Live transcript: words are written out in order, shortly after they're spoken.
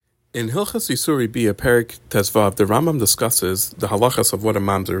In Hilchas Isurei Biah, Perek Tezvav, the Rambam discusses the halachas of what a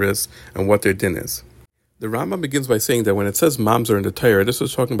mamzer is and what their din is. The Rambam begins by saying that when it says mamzer in the Torah, this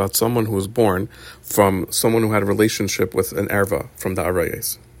is talking about someone who was born from someone who had a relationship with an erva from the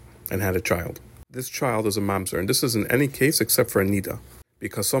arayes and had a child. This child is a mamzer, and this is in any case except for a nida,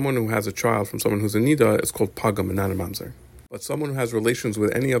 because someone who has a child from someone who's a nida is called pagam and not a mamzer. But someone who has relations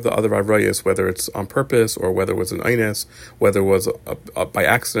with any of the other arayas, whether it's on purpose or whether it was an eines, whether it was by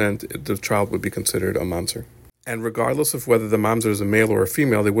accident, the child would be considered a mamzer. And regardless of whether the mamzer is a male or a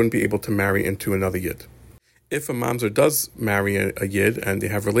female, they wouldn't be able to marry into another yid. If a mamzer does marry a yid and they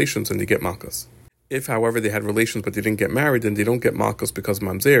have relations, then they get malchus. If, however, they had relations but they didn't get married, then they don't get malchus because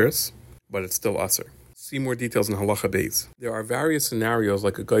mamzeres, but it's still aser. See more details in halacha beis. There are various scenarios,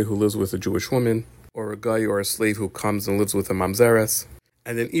 like a guy who lives with a Jewish woman, or a guy or a slave who comes and lives with a mamzeres.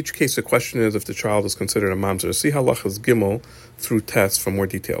 And in each case, the question is if the child is considered a mamzer. See halachas gimel through tests for more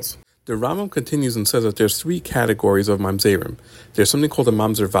details. The Rambam continues and says that there's three categories of mamzerim. There's something called a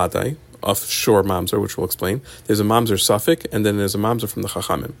mamzer vadai, offshore mamzer, which we'll explain. There's a mamzer safik, and then there's a mamzer from the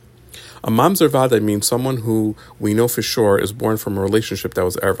chachamim. A mamzer vadai means someone who we know for sure is born from a relationship that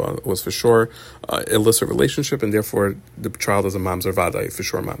was erva. It was for sure illicit relationship, and therefore the child is a mamzer vadai, for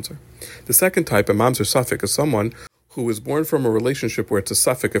sure mamzer. The second type, a mamzer safik, is someone who is born from a relationship where it's a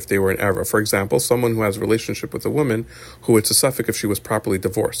safek if they were an erva. For example, someone who has a relationship with a woman who it's a safek if she was properly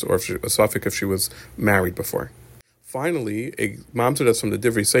divorced, or a safek if she was married before. Finally, a mamzer that's from the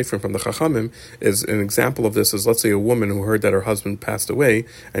Divrei Sefer, from the Chachamim, is an example of this. Is, let's say, a woman who heard that her husband passed away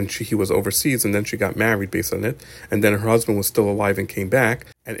and he was overseas, and then she got married based on it, and then her husband was still alive and came back,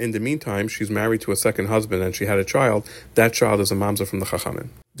 and in the meantime she's married to a second husband and she had a child. That child is a mamzer from the Chachamim.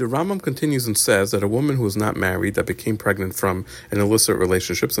 The Rambam continues and says that a woman who is not married that became pregnant from an illicit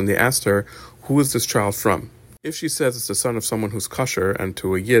relationship, and they asked her, who is this child from? If she says it's the son of someone who's kosher and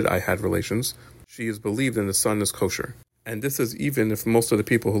to a yid I had relations, she is believed and the son is kosher. And this is even if most of the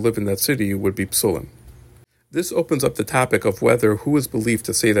people who live in that city would be psulim. This opens up the topic of whether who is believed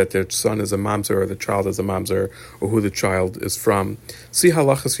to say that their son is a mamzer or the child is a mamzer or who the child is from. See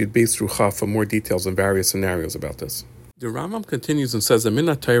halachas yud beis through chaf for more details and various scenarios about this. The Rambam continues and says that min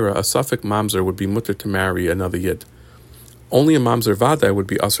ha-Torah, a safek mamzer would be mutter to marry another yid. Only a mamzer vadai would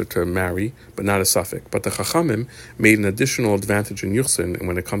be usher to marry, but not a safek. But the Chachamim made an additional advantage in Yuchsin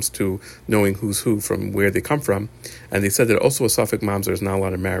when it comes to knowing who's who from where they come from, and they said that also a safek mamzer is not allowed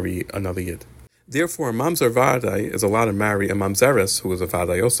to marry another yid. Therefore, a mamzer vadai is allowed to marry a mamzeres, who is a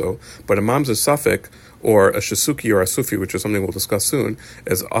vadai also, but a mamzer safek, or a shisuki or a sufi, which is something we'll discuss soon,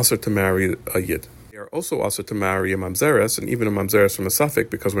 is usher to marry a yid. They are also usher to marry a mamzeres, and even a mamzeres from a safek,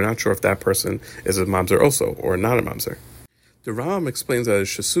 because we're not sure if that person is a mamzer also, or not a mamzer. The Rambam explains that a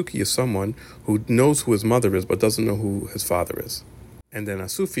shisuki is someone who knows who his mother is but doesn't know who his father is. And then a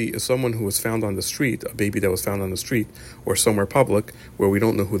sufi is someone who was found on the street, a baby that was found on the street or somewhere public where we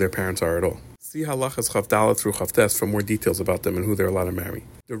don't know who their parents are at all. See halachas chavdalah through chavtes for more details about them and who they're allowed to marry.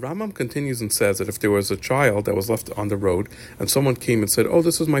 The Rambam continues and says that if there was a child that was left on the road and someone came and said, oh,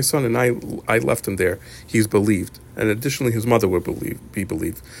 this is my son and I left him there, he's believed. And additionally, his mother would be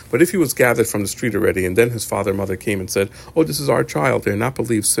believed. But if he was gathered from the street already and then his father and mother came and said, oh, this is our child, they're not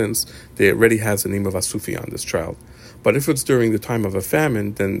believed since they already has the name of Asufi on this child. But if it's during the time of a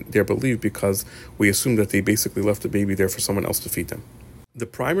famine, then they're believed because we assume that they basically left the baby there for someone else to feed them. The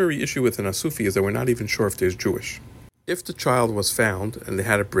primary issue with an Asufi is that we're not even sure if there's Jewish. If the child was found and they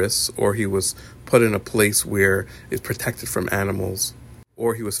had a bris, or he was put in a place where it's protected from animals,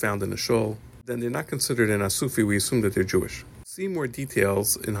 or he was found in a shul, then they're not considered an Asufi. We assume that they're Jewish. See more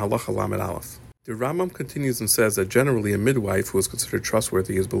details in Halacha Lamed Aleph. The Rambam continues and says that generally a midwife who is considered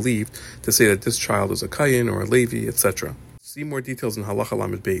trustworthy is believed to say that this child is a Kayin or a Levi, etc. See more details in Halacha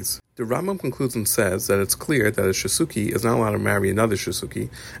Lamed Beis. The Rambam concludes and says that it's clear that a shisuki is not allowed to marry another shisuki,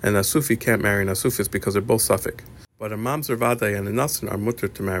 and a sufi can't marry an asufis because they're both safek. But a mamzer vadai and a nasan are mutter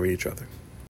to marry each other.